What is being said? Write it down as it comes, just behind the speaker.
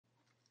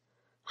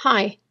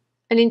Hi,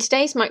 and in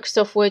today's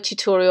Microsoft Word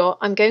tutorial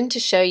I'm going to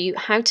show you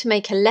how to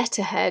make a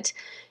letterhead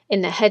in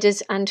the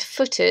headers and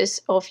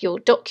footers of your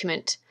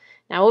document.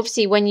 Now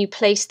obviously when you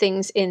place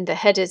things in the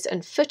headers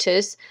and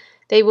footers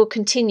they will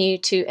continue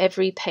to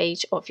every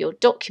page of your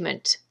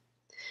document.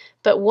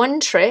 But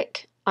one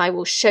trick I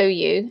will show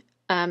you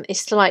is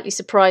slightly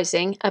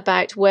surprising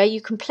about where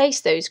you can place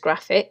those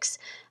graphics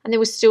and they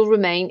will still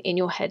remain in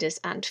your headers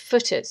and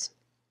footers.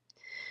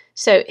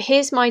 So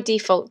here's my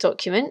default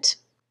document.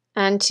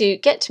 And to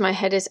get to my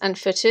headers and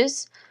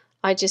footers,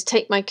 I just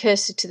take my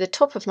cursor to the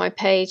top of my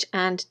page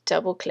and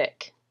double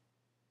click.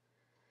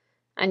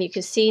 And you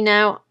can see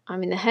now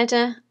I'm in the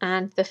header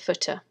and the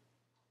footer.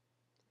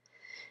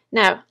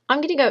 Now I'm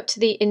going to go up to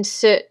the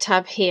Insert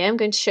tab here. I'm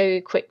going to show you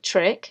a quick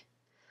trick.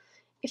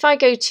 If I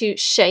go to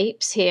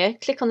Shapes here,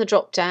 click on the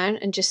drop down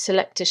and just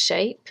select a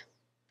shape.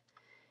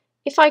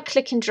 If I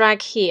click and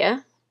drag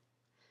here,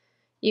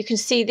 you can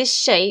see this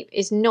shape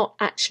is not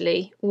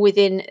actually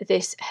within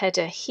this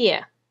header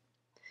here.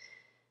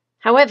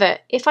 However,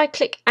 if I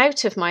click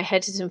out of my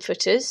headers and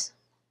footers,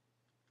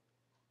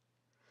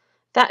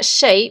 that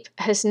shape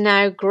has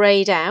now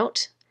greyed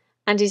out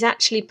and is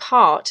actually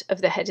part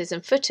of the headers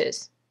and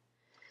footers.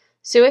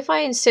 So if I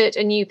insert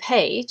a new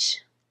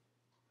page,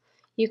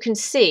 you can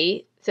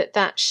see that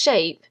that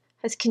shape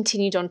has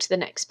continued on to the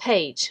next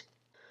page.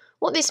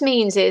 What this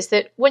means is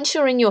that once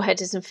you're in your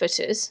headers and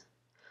footers,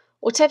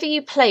 whatever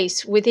you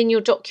place within your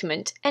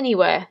document,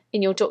 anywhere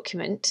in your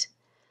document,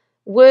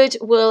 Word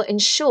will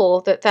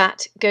ensure that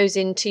that goes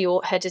into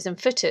your headers and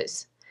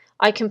footers.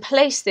 I can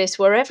place this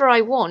wherever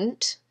I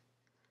want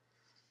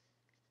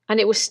and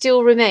it will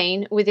still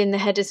remain within the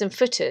headers and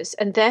footers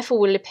and therefore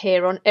will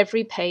appear on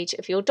every page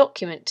of your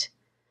document.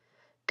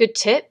 Good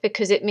tip,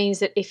 because it means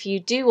that if you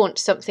do want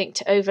something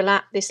to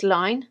overlap this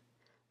line,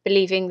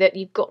 believing that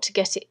you've got to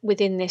get it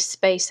within this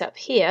space up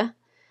here,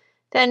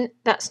 then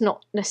that's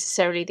not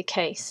necessarily the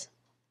case.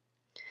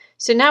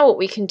 So now what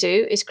we can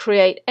do is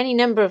create any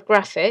number of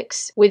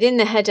graphics within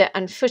the header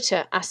and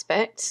footer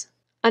aspects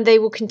and they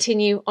will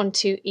continue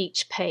onto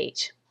each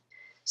page.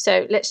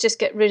 So let's just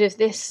get rid of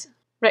this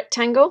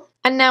rectangle,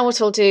 and now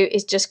what I'll do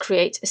is just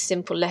create a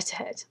simple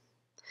letterhead.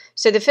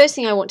 So the first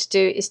thing I want to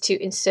do is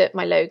to insert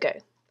my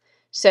logo.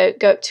 So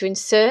go up to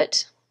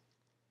Insert,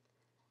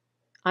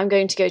 I'm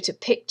going to go to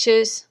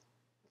Pictures,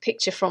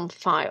 Picture from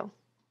File.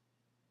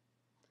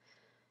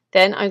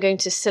 Then I'm going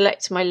to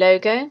select my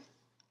logo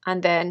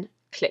and then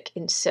click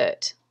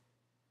Insert.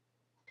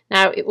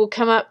 Now it will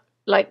come up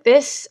like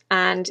this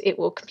and it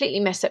will completely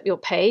mess up your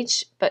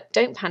page, but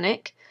don't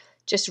panic.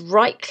 Just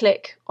right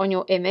click on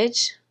your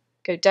image,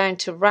 go down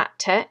to Wrap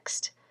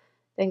Text,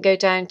 then go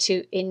down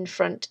to In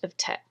Front of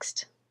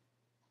Text.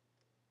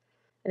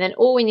 And then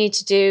all we need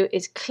to do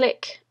is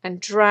click and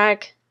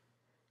drag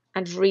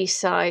and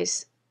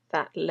resize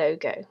that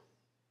logo.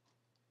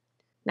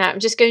 Now I'm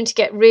just going to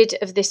get rid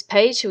of this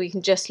page so we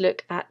can just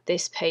look at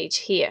this page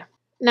here.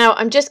 Now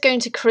I'm just going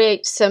to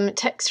create some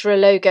text for a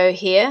logo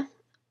here.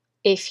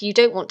 If you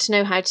don't want to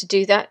know how to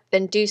do that,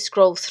 then do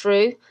scroll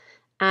through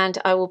and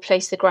I will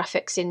place the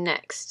graphics in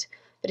next.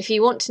 But if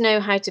you want to know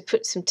how to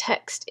put some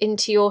text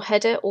into your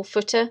header or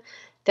footer,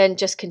 then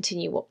just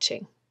continue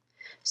watching.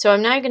 So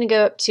I'm now going to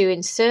go up to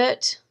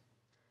Insert,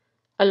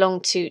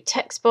 along to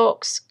Text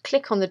Box,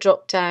 click on the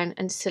drop down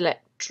and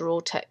select Draw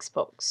Text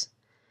Box.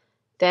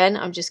 Then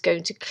I'm just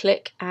going to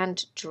click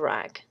and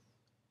drag.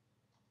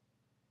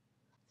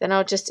 Then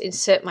I'll just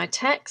insert my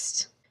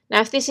text.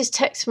 Now if this is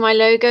text for my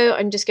logo,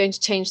 I'm just going to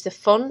change the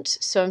font.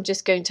 So I'm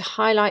just going to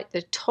highlight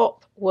the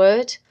top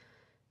word,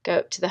 go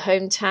up to the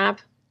Home tab,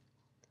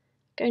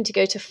 going to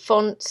go to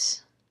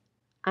Fonts,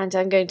 and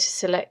I'm going to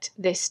select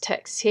this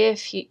text here,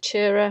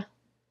 Futura,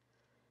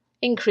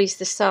 increase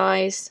the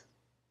size.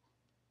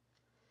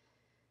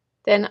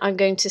 Then I'm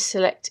going to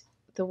select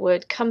the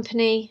word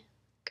company,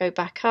 go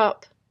back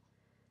up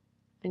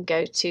and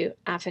go to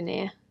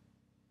Avenir.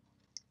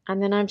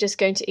 And then I'm just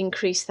going to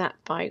increase that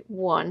by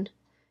 1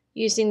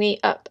 using the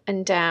up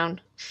and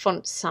down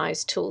font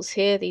size tools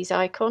here, these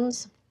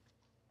icons.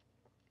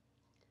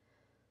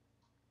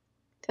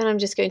 Then I'm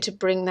just going to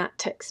bring that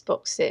text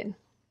box in.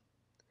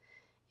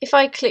 If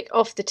I click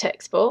off the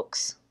text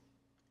box,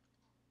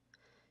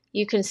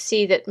 you can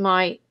see that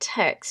my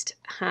text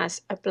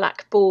has a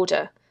black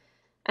border,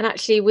 and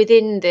actually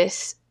within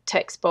this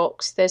text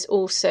box there's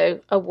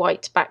also a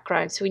white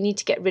background, so we need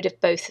to get rid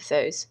of both of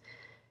those.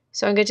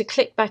 So I'm going to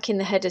click back in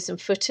the headers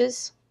and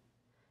footers,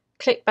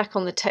 click back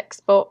on the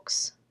text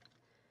box,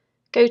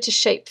 go to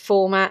Shape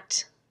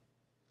Format,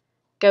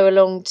 go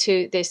along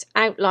to this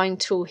outline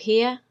tool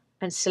here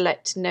and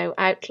select No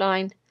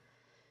Outline,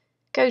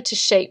 go to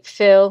Shape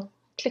Fill,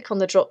 click on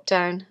the drop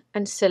down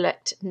and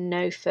select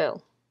No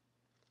Fill.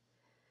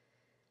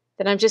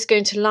 Then I'm just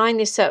going to line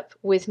this up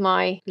with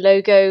my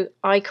logo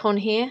icon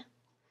here.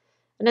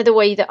 Another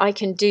way that I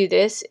can do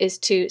this is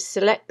to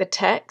select the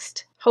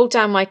text, hold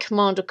down my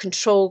Command or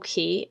Control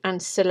key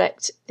and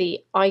select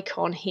the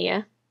icon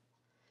here.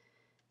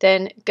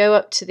 Then go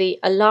up to the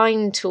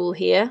Align tool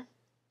here,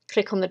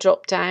 click on the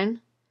drop down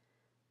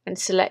and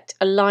select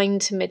Align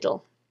to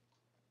Middle.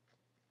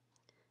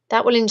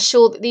 That will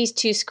ensure that these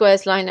two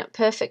squares line up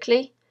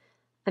perfectly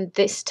and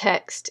this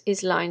text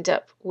is lined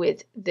up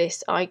with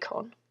this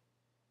icon.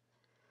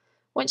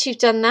 Once you've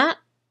done that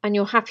and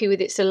you're happy with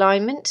its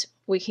alignment,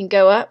 we can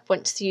go up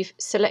once you've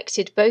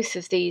selected both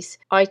of these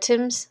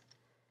items,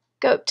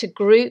 go up to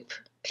Group,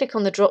 click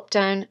on the drop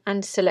down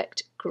and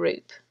select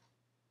Group.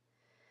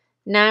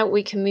 Now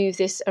we can move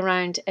this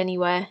around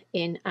anywhere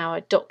in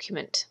our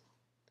document.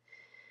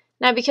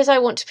 Now because I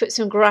want to put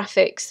some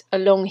graphics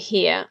along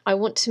here, I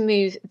want to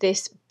move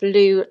this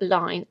blue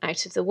line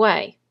out of the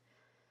way.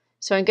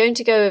 So I'm going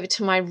to go over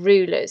to my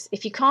rulers.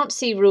 If you can't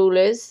see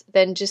rulers,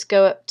 then just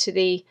go up to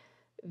the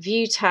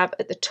View tab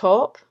at the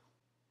top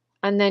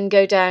and then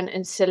go down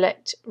and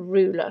select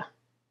Ruler.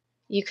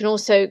 You can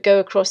also go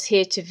across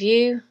here to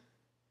View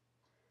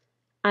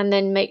and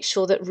then make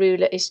sure that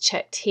Ruler is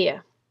checked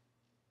here.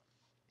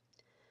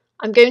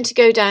 I'm going to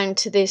go down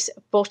to this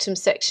bottom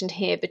section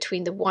here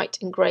between the white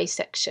and grey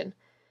section.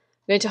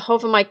 I'm going to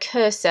hover my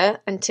cursor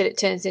until it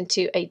turns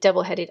into a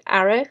double-headed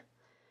arrow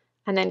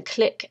and then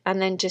click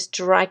and then just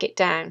drag it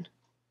down.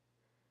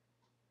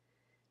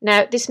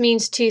 Now this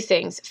means two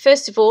things.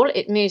 First of all,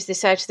 it moves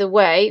this out of the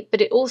way,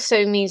 but it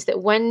also means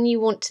that when you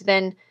want to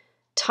then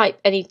type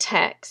any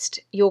text,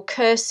 your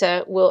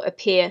cursor will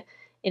appear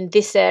in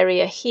this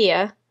area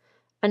here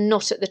and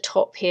not at the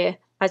top here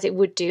as it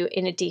would do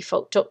in a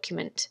default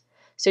document.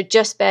 So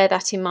just bear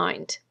that in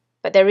mind,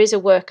 but there is a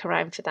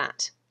workaround for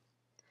that.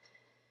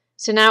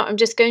 So now I'm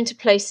just going to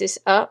place this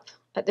up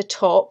at the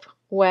top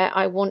where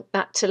I want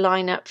that to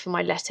line up for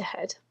my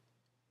letterhead.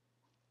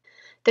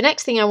 The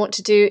next thing I want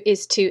to do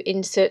is to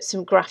insert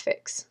some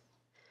graphics.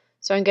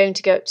 So I'm going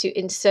to go up to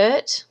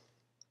Insert,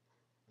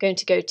 I'm going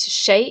to go to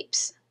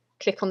Shapes,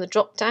 click on the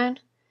drop down,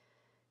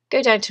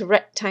 go down to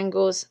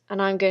Rectangles, and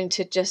I'm going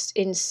to just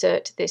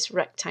insert this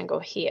rectangle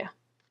here.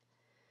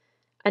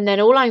 And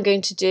then all I'm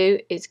going to do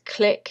is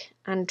click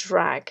and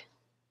drag.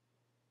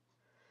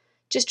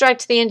 Just drag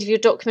to the end of your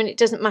document. It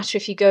doesn't matter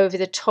if you go over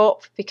the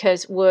top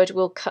because Word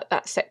will cut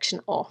that section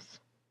off.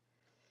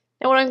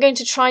 Now what I'm going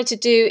to try to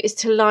do is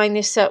to line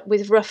this up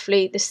with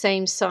roughly the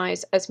same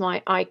size as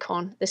my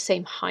icon, the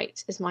same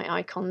height as my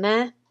icon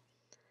there,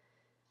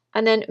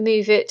 and then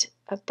move it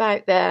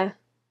about there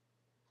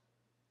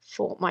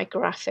for my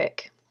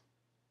graphic.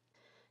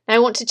 Now I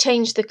want to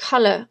change the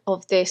colour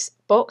of this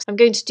box. I'm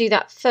going to do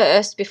that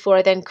first before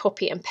I then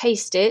copy and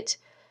paste it,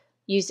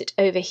 use it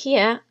over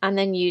here and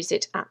then use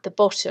it at the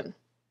bottom.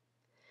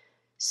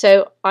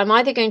 So I'm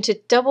either going to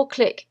double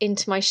click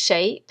into my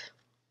shape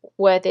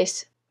where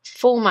this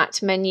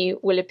format menu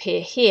will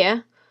appear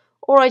here,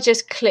 or I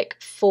just click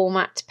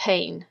Format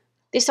Pane.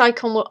 This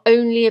icon will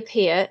only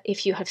appear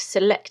if you have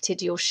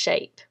selected your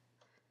shape.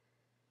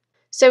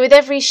 So with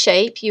every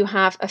shape you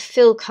have a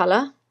fill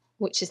colour,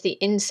 which is the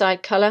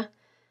inside colour,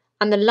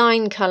 and the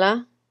line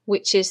colour,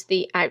 which is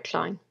the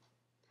outline.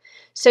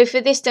 So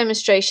for this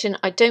demonstration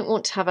I don't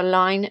want to have a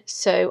line,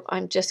 so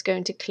I'm just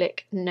going to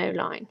click No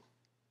Line.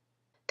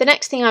 The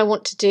next thing I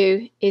want to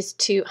do is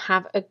to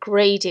have a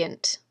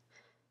gradient,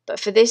 but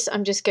for this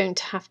I'm just going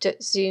to have to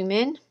zoom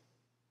in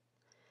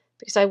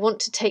because I want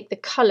to take the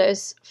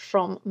colours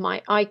from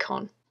my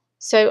icon.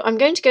 So I'm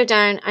going to go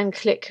down and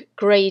click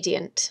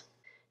Gradient.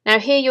 Now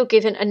here you're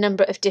given a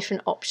number of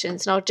different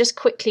options and I'll just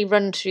quickly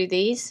run through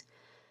these.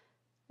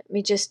 Let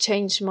me just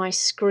change my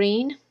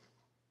screen.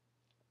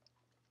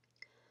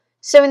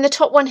 So in the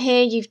top one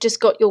here you've just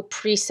got your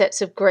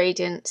presets of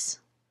gradients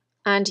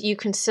and you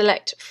can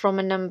select from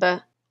a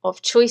number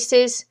of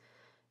choices.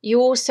 You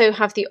also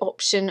have the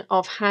option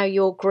of how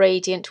your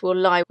gradient will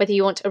lie, whether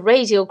you want a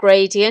radial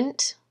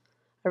gradient,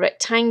 a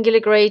rectangular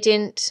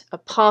gradient, a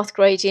path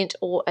gradient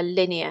or a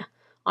linear.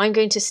 I'm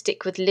going to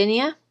stick with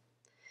linear.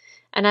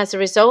 And as a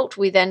result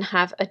we then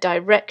have a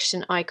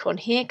direction icon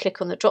here.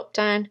 Click on the drop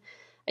down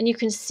and you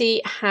can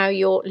see how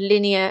your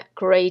linear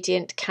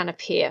gradient can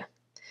appear.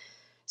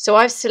 So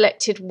I've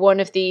selected one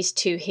of these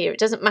two here. It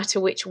doesn't matter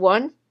which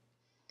one,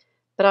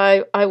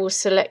 but I will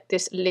select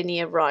this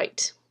linear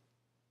right.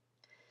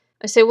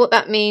 And so what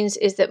that means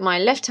is that my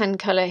left hand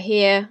colour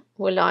here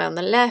will lie on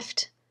the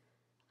left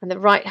and the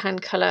right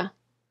hand colour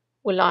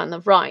will lie on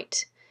the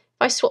right. If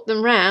I swap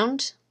them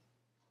round,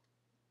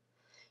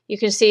 you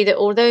can see that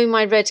although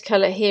my red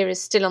colour here is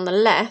still on the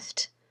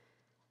left,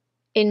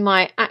 in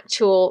my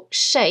actual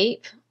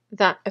shape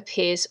that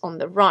appears on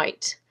the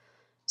right.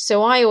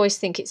 So I always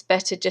think it's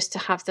better just to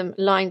have them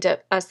lined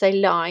up as they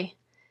lie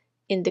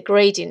in the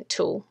gradient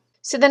tool.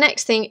 So the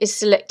next thing is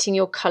selecting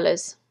your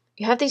colours.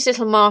 You have these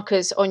little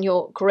markers on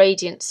your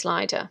gradient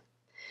slider.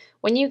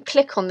 When you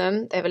click on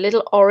them, they have a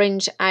little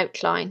orange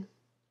outline.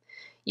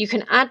 You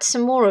can add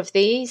some more of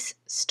these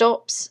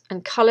stops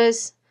and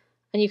colours,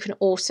 and you can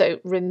also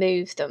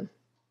remove them.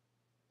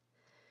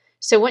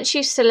 So once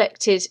you've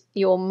selected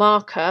your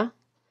marker,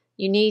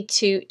 you need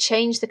to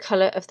change the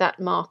colour of that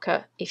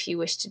marker if you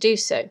wish to do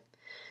so.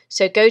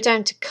 So go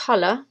down to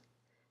Colour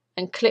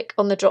and click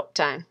on the drop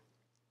down.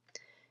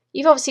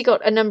 You've obviously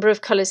got a number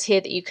of colours here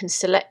that you can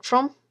select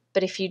from,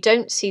 but if you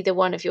don't see the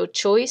one of your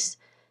choice,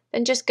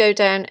 then just go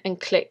down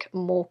and click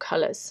More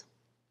Colours.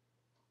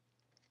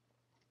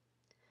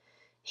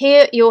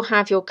 Here you'll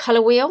have your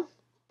colour wheel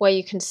where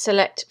you can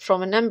select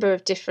from a number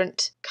of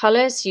different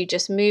colours. You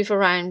just move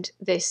around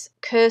this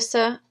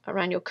cursor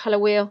around your colour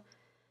wheel,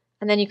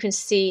 and then you can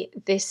see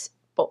this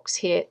box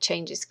here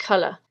changes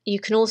colour. You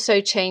can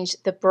also change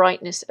the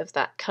brightness of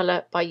that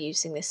colour by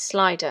using this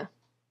slider.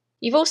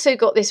 You've also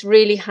got this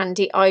really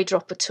handy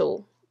eyedropper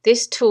tool.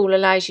 This tool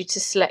allows you to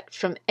select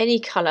from any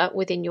colour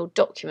within your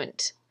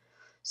document.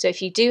 So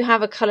if you do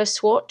have a colour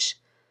swatch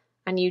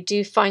and you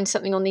do find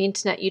something on the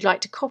internet you'd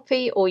like to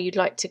copy or you'd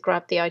like to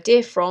grab the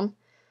idea from,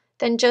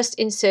 then just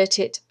insert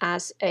it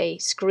as a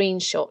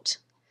screenshot.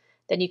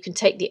 Then you can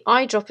take the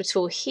eyedropper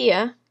tool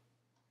here,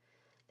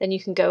 then you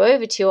can go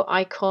over to your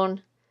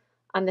icon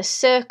and the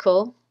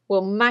circle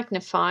will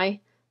magnify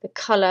the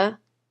colour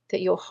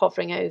that you're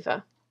hovering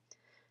over.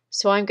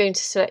 So I'm going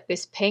to select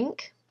this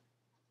pink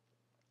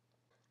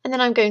and then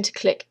I'm going to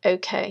click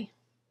OK.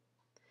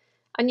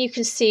 And you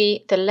can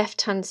see the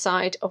left hand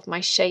side of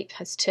my shape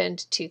has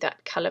turned to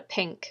that colour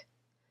pink.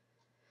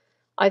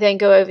 I then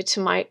go over to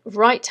my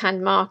right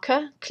hand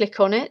marker, click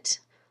on it,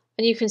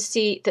 and you can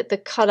see that the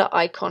colour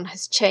icon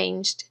has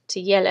changed to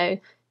yellow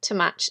to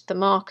match the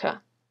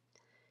marker.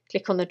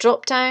 Click on the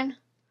drop down.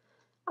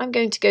 I'm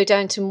going to go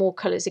down to more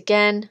colours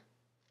again,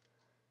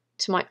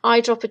 to my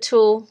eyedropper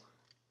tool,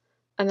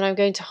 and then I'm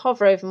going to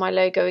hover over my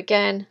logo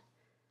again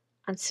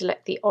and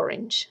select the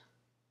orange.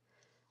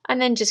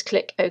 And then just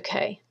click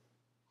OK.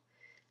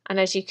 And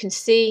as you can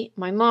see,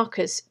 my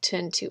markers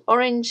turned to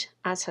orange,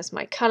 as has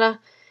my colour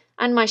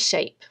and my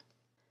shape.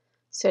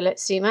 So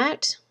let's zoom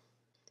out.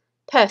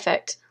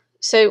 Perfect.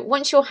 So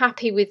once you're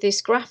happy with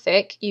this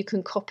graphic, you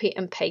can copy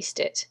and paste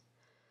it.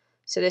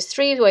 So there's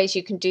three ways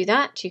you can do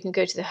that. You can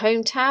go to the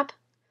Home tab,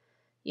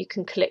 you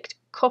can click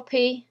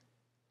Copy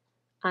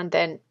and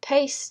then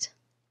Paste,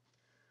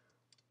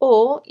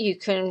 or you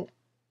can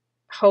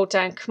hold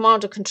down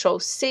Command or Control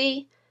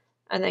C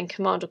and then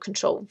Command or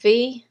Control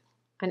V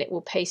and it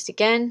will paste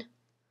again,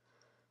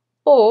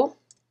 or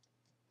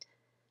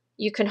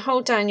you can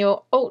hold down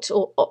your Alt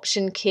or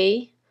Option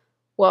key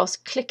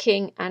whilst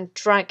clicking and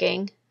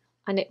dragging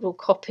and it will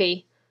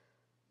copy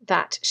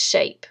that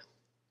shape.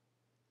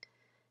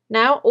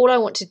 Now all I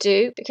want to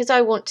do, because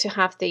I want to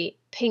have the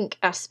pink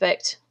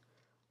aspect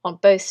on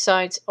both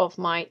sides of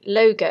my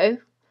logo,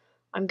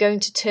 I'm going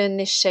to turn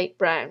this shape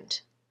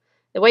round.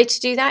 The way to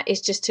do that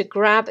is just to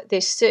grab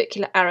this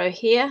circular arrow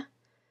here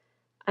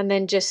and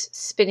then just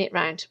spin it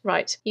round.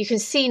 Right, you can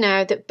see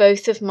now that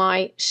both of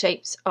my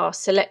shapes are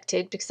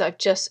selected because I've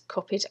just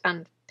copied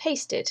and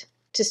pasted.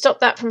 To stop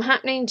that from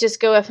happening, just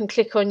go up and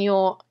click on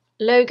your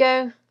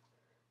logo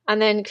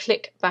and then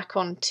click back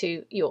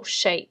onto your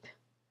shape.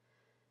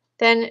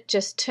 Then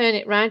just turn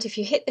it round. If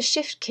you hit the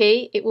Shift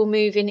key, it will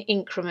move in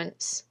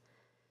increments.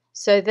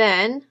 So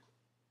then,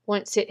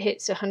 once it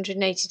hits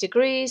 180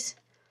 degrees,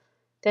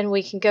 then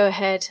we can go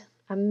ahead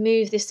and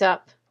move this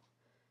up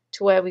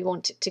to where we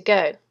want it to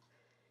go.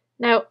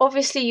 Now,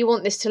 obviously you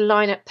want this to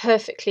line up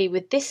perfectly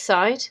with this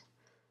side,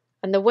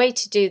 and the way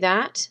to do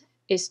that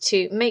is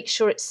to make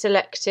sure it's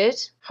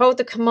selected. Hold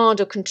the Command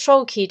or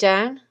Control key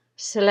down,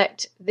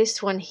 select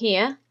this one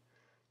here,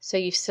 so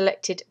you've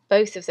selected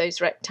both of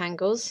those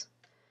rectangles.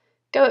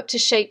 Go up to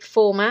Shape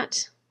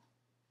Format,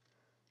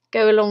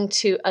 go along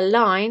to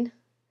Align,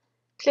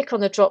 click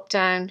on the drop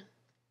down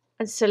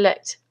and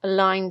select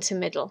Align to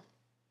Middle.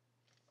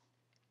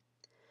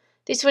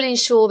 This will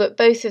ensure that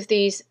both of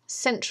these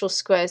central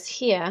squares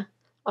here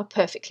are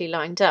perfectly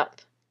lined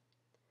up.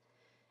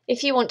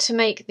 If you want to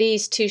make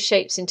these two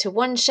shapes into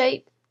one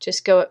shape,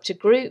 just go up to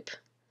Group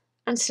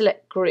and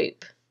select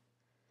Group.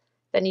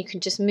 Then you can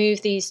just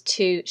move these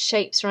two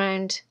shapes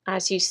around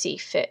as you see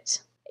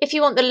fit. If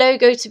you want the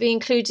logo to be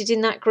included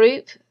in that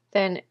group,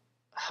 then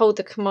hold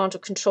the Command or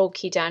Control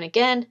key down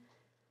again,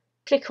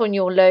 click on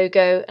your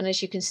logo, and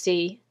as you can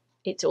see,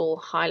 it's all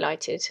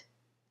highlighted.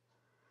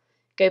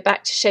 Go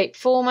back to Shape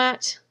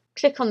Format,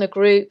 click on the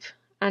group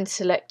and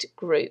select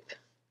Group.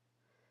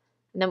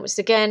 And then once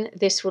again,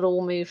 this will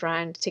all move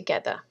around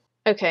together.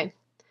 Okay,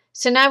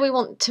 so now we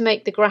want to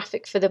make the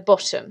graphic for the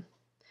bottom.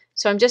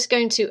 So I'm just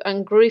going to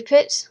ungroup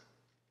it,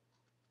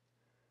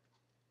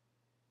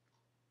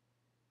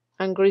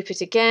 ungroup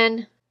it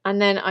again,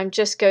 and then I'm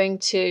just going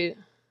to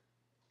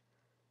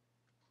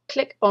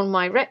click on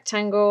my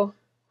rectangle,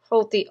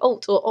 hold the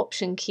Alt or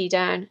Option key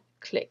down,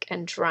 click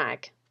and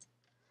drag.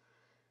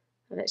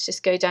 And let's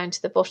just go down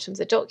to the bottom of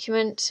the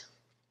document.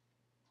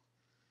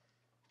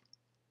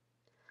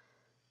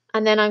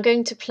 And then I'm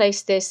going to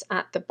place this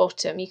at the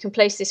bottom. You can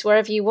place this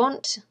wherever you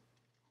want.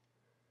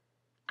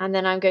 And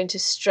then I'm going to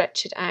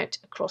stretch it out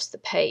across the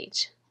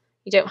page.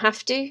 You don't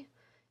have to.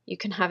 You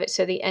can have it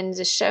so the ends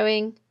are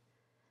showing.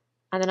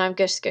 And then I'm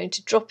just going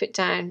to drop it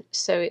down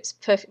so it's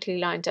perfectly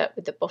lined up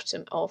with the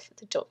bottom of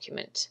the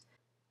document.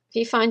 If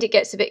you find it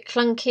gets a bit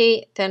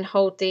clunky, then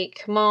hold the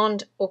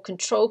Command or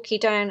Control key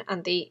down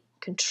and the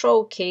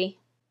Control key,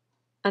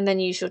 and then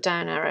use your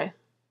down arrow.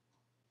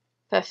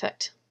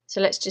 Perfect. So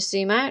let's just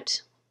zoom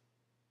out.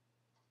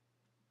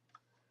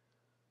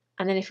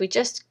 And then if we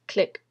just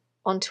click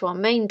onto our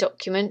main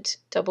document,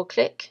 double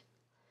click,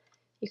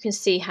 you can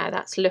see how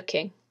that's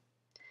looking.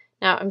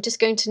 Now I'm just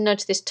going to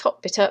nudge this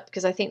top bit up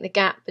because I think the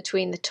gap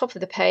between the top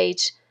of the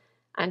page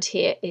and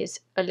here is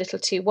a little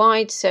too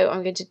wide, so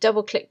I'm going to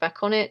double click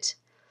back on it.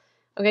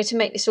 I'm going to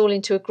make this all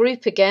into a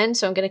group again,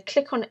 so I'm going to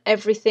click on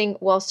everything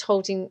whilst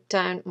holding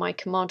down my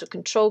Command or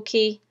Control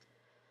key,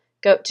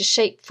 go up to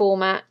Shape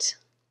Format,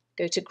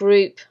 go to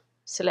Group,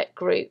 select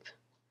Group.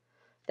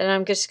 Then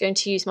I'm just going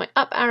to use my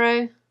up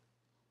arrow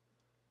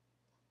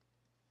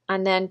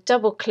and then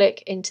double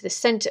click into the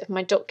centre of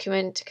my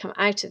document to come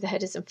out of the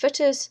headers and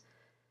footers,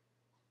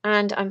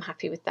 and I'm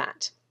happy with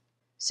that.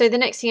 So the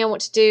next thing I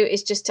want to do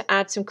is just to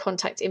add some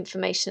contact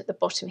information at the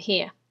bottom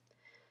here.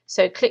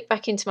 So click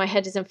back into my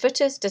headers and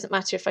footers, doesn't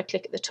matter if I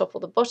click at the top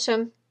or the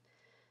bottom.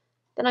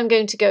 Then I'm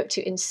going to go up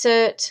to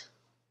Insert,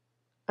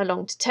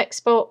 along to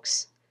Text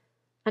Box,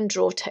 and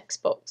Draw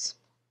Text Box.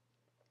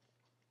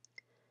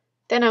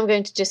 Then I'm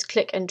going to just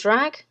click and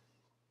drag,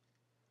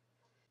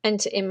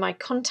 enter in my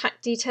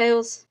contact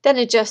details, then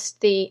adjust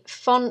the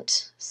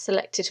font,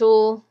 select it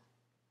all,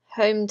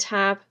 Home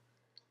tab,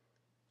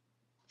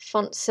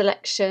 font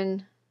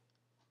selection,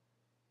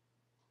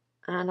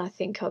 and I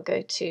think I'll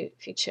go to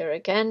Futura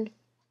again.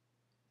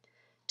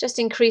 Just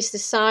increase the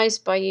size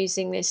by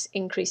using this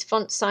increase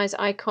font size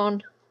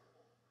icon.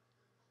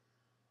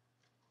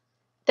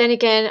 Then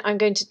again, I'm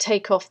going to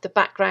take off the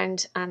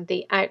background and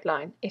the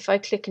outline. If I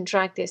click and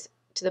drag this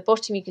to the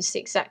bottom, you can see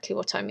exactly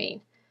what I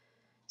mean.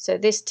 So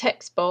this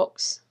text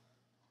box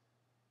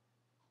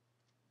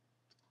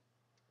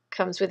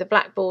comes with a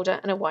black border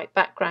and a white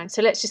background.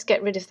 So let's just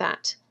get rid of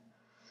that.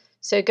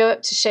 So go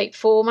up to Shape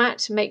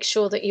Format, make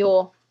sure that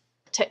your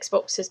text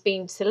box has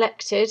been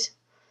selected.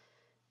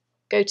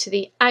 Go to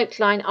the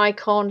outline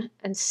icon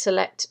and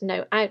select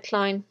No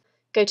Outline.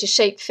 Go to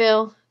Shape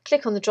Fill,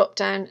 click on the drop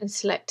down and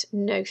select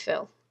No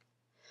Fill.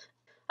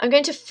 I'm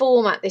going to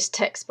format this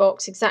text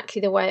box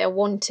exactly the way I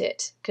want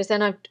it, because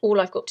then all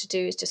I've got to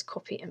do is just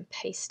copy and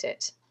paste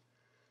it.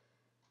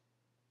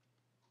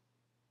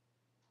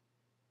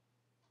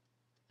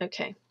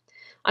 Okay,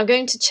 I'm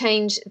going to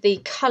change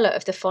the colour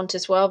of the font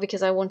as well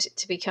because I want it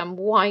to become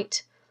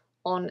white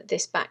on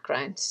this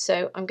background.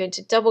 So I'm going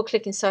to double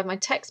click inside my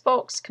text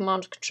box,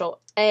 Command Control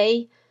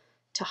A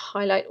to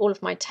highlight all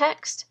of my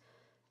text,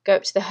 go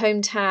up to the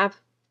Home tab,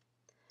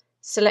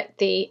 select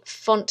the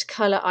font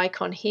colour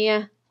icon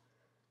here.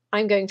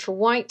 I'm going for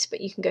white,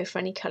 but you can go for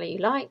any colour you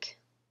like.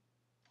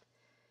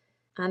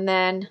 And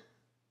then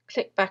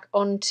click back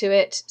onto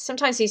it.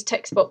 Sometimes these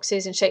text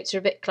boxes and shapes are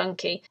a bit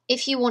clunky.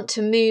 If you want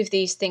to move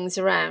these things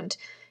around,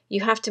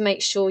 you have to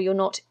make sure you're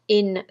not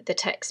in the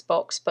text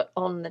box, but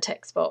on the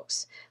text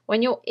box.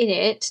 When you're in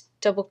it,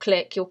 double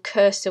click, your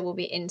cursor will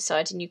be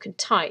inside and you can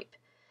type.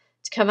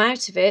 To come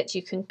out of it,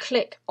 you can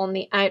click on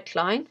the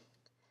outline,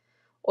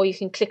 or you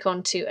can click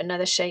onto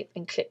another shape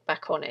and click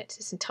back on it.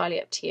 It's entirely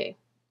up to you.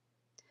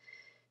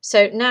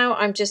 So now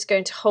I'm just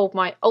going to hold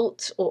my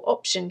Alt or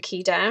Option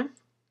key down,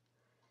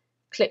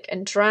 click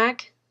and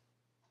drag,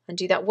 and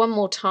do that one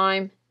more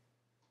time.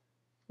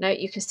 Now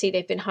you can see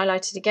they've been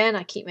highlighted again.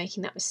 I keep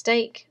making that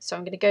mistake. So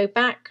I'm going to go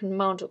back,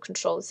 Command or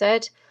Control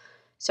Z.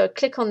 So I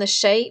click on the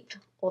shape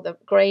or the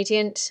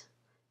gradient,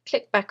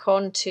 click back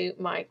on to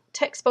my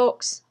text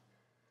box,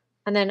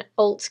 and then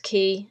Alt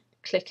key,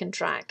 click and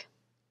drag.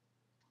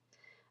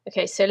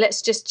 Okay, so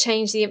let's just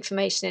change the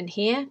information in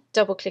here.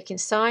 Double click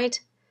inside,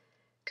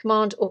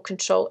 Command or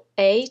Control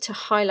A to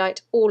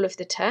highlight all of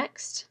the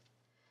text.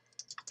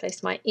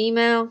 Place my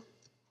email.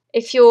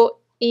 If your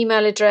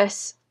email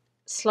address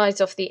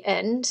slides off the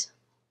end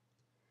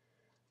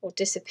or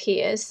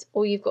disappears,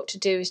 all you've got to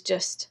do is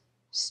just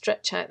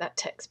stretch out that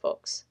text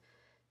box.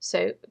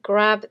 So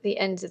grab the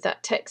ends of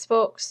that text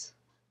box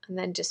and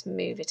then just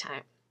move it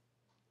out.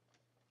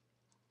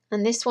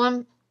 And this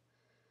one,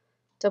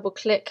 double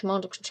click,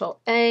 Command or Control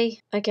A,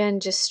 again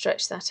just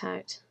stretch that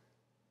out.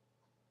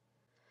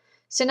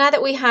 So now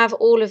that we have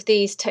all of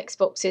these text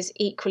boxes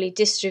equally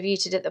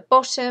distributed at the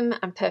bottom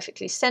and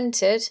perfectly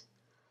centered,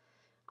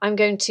 I'm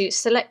going to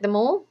select them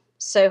all.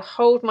 So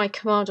hold my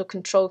Command or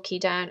Control key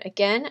down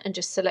again and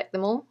just select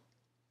them all.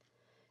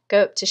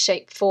 Go up to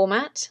Shape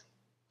Format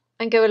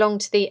and go along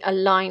to the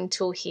Align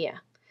tool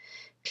here.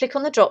 Click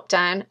on the drop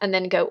down and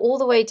then go all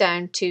the way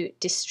down to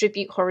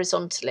Distribute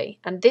Horizontally,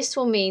 and this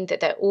will mean that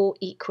they're all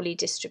equally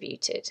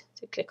distributed.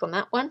 So click on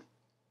that one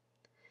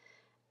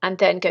and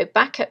then go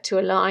back up to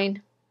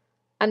Align,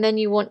 and then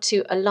you want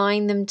to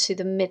align them to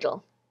the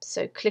middle.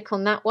 So click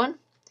on that one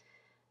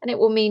and it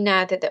will mean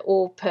now that they're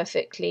all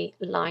perfectly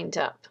lined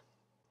up.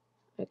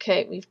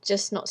 Okay, we've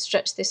just not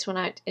stretched this one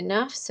out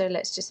enough, so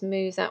let's just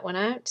move that one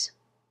out.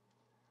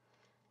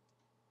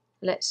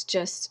 Let's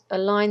just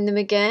align them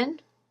again.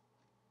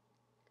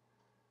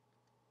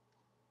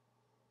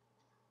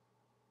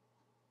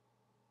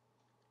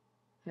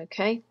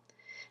 Okay,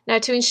 now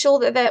to ensure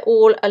that they're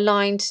all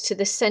aligned to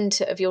the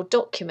center of your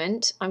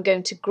document, I'm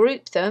going to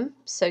group them,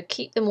 so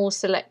keep them all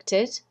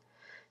selected.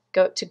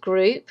 Go up to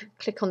Group,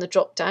 click on the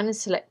drop down and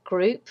select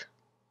Group.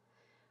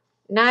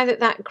 Now that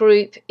that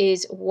group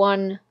is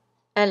one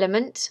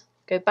element,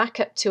 go back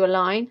up to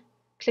Align,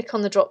 click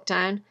on the drop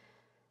down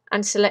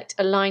and select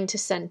Align to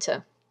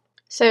Center.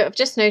 So I've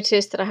just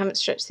noticed that I haven't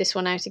stretched this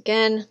one out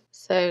again.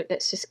 So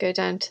let's just go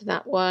down to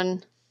that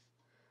one,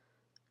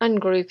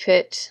 ungroup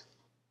it,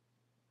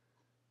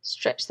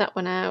 stretch that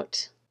one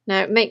out.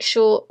 Now make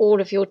sure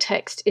all of your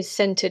text is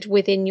centered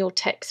within your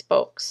text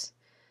box.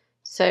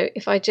 So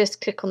if I just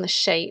click on the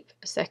shape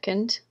a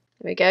second,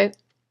 there we go.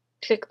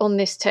 Click on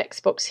this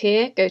text box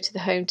here, go to the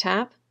Home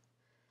tab,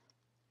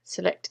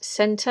 select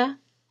Center.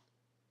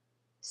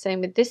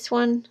 Same with this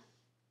one,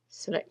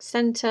 select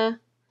Center,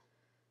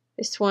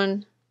 this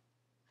one,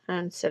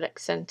 and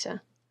select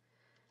Center.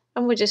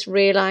 And we'll just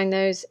realign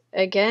those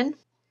again.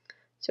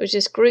 So we'll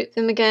just group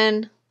them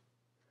again,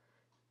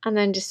 and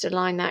then just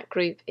align that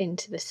group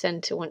into the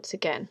center once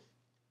again.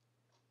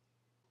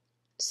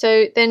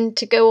 So then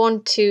to go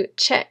on to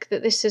check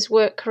that this has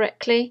worked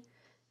correctly,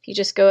 if you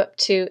just go up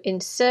to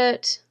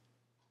Insert,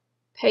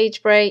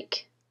 Page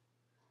Break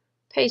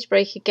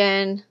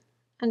again,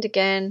 and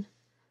again,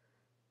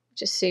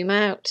 just zoom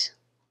out.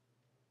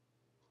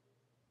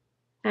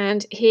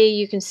 And here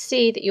you can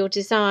see that your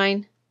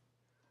design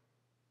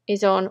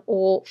is on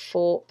all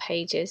 4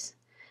 pages.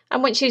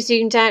 And once you've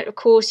zoomed out, of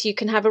course, you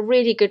can have a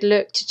really good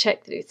look to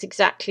check that it's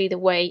exactly the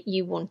way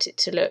you want it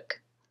to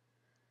look.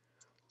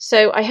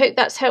 So I hope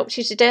that's helped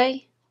you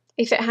today.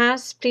 If it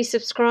has, please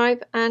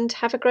subscribe and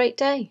have a great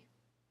day.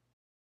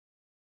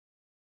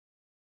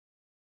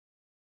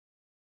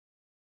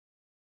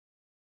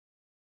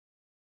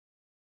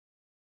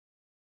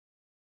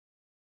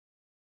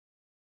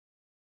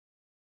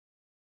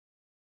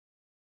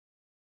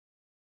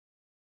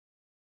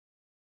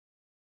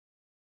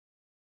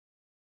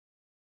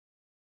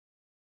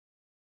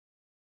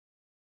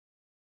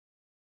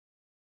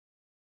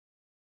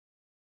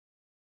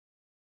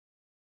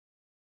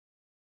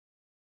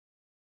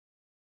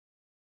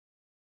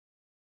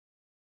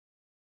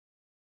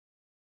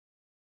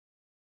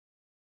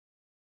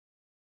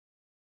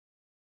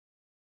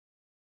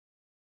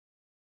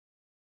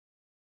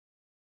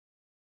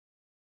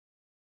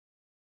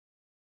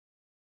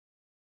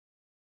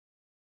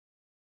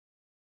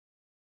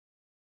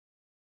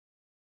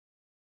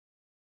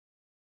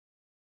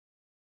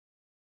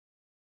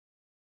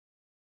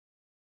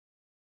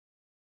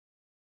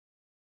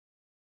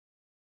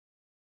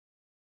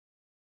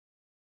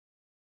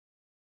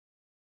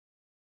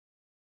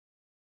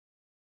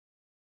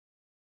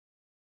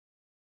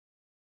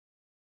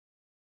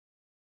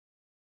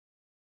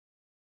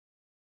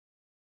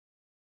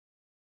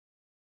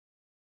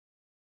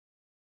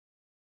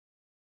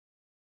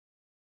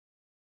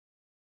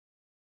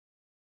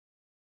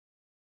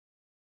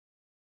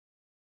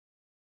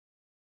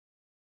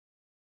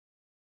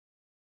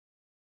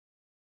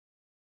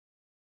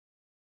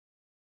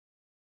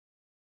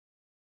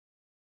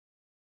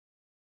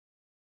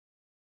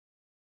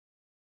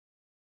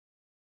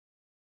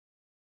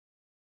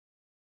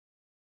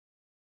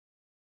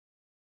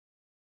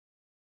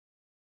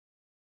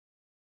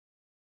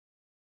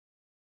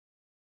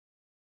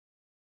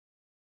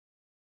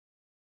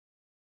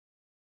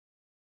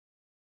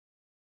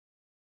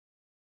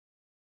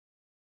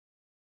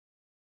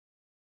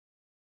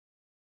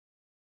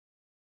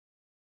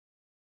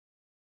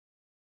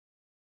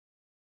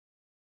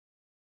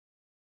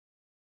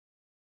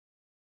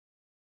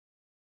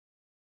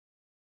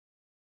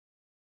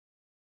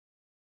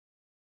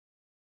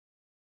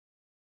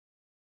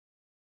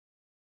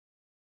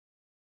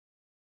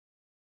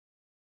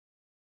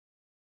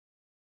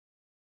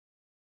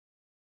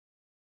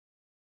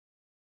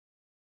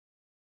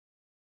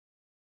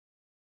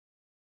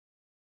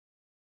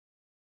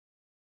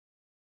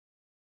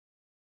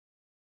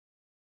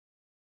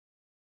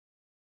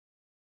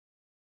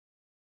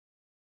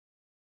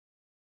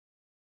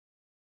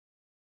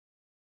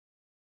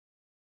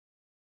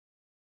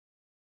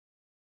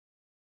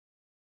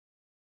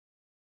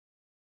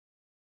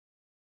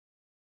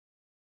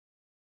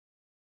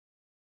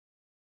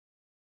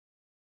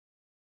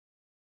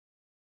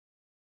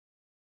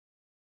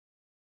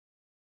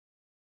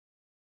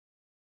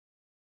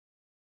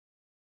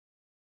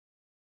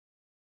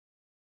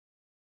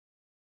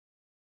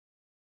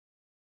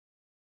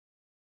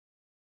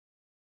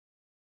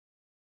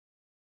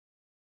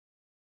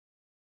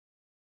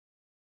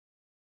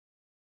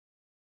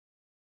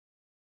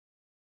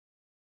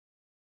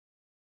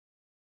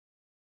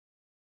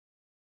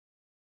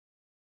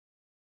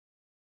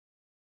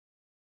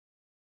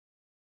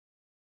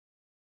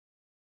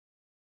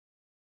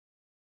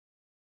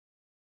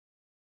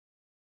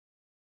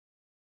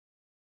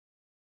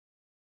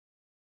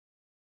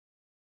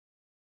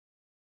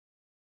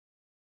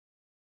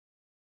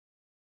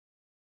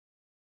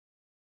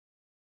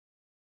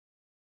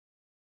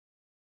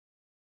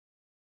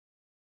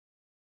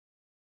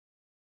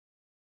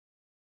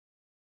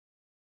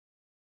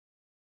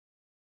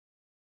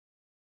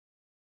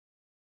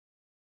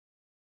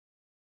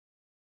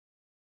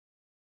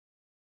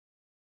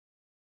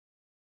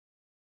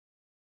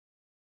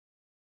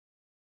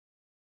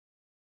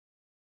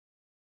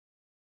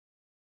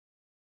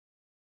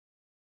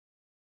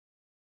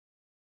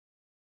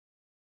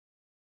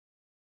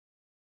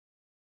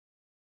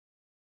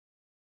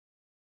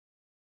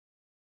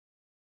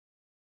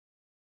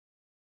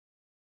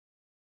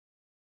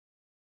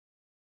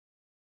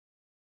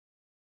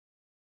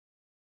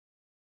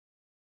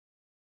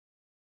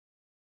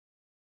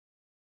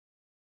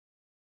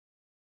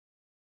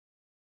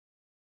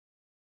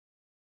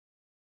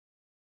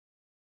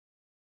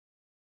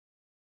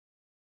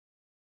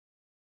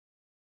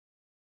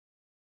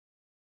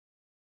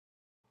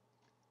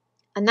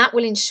 And that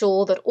will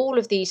ensure that all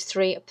of these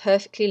three are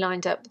perfectly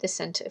lined up with the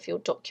centre of your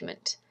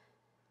document.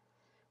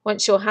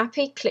 Once you're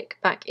happy, click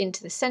back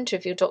into the centre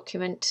of your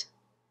document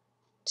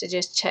to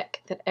just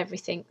check that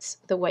everything's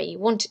the way you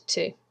want it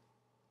to.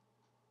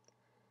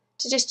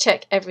 Just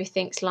check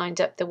everything's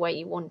lined up the way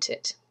you want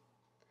it.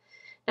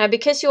 Now,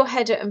 because your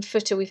header and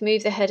footer, we've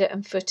moved the header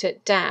and footer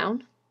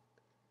down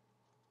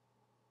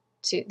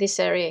to this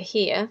area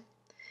here,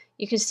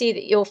 you can see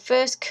that your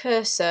first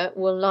cursor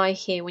will lie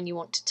here when you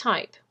want to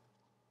type.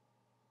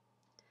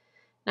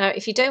 Now,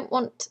 if you don't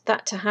want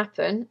that to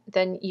happen,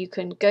 then you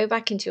can go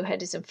back into your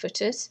headers and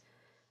footers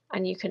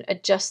and you can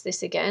adjust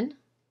this again.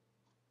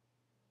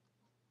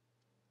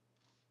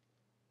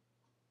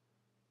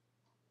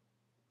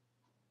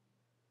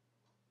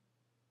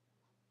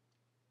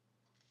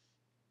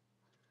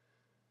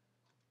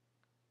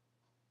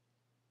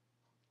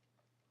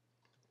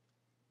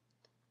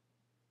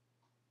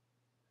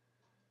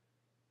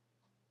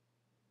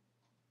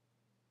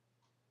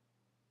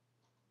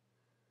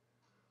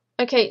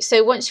 Okay,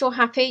 so once you're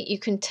happy, you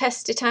can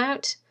test it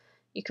out.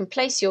 You can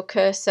place your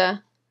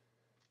cursor,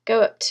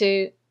 go up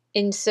to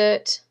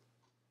Insert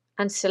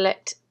and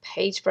select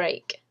Page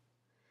Break.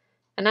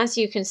 And as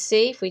you can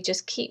see, if we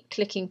just keep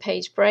clicking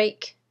Page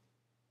Break,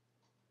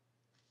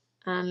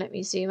 and let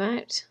me zoom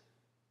out,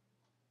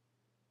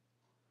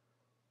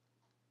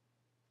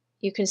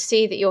 you can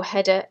see that your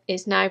header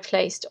is now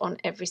placed on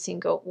every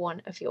single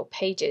one of your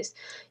pages.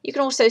 You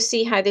can also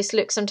see how this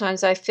looks.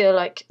 Sometimes I feel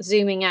like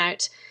zooming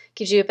out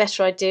gives you a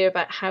better idea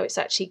about how it's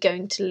actually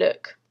going to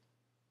look.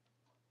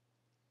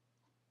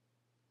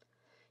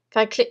 If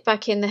I click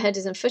back in the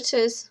headers and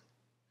footers,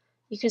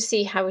 you can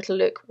see how it'll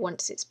look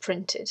once it's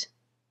printed.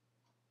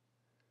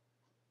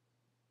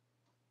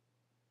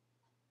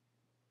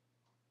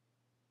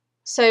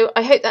 So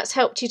I hope that's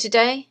helped you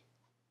today.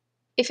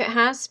 If it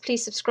has,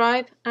 please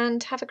subscribe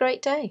and have a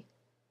great day.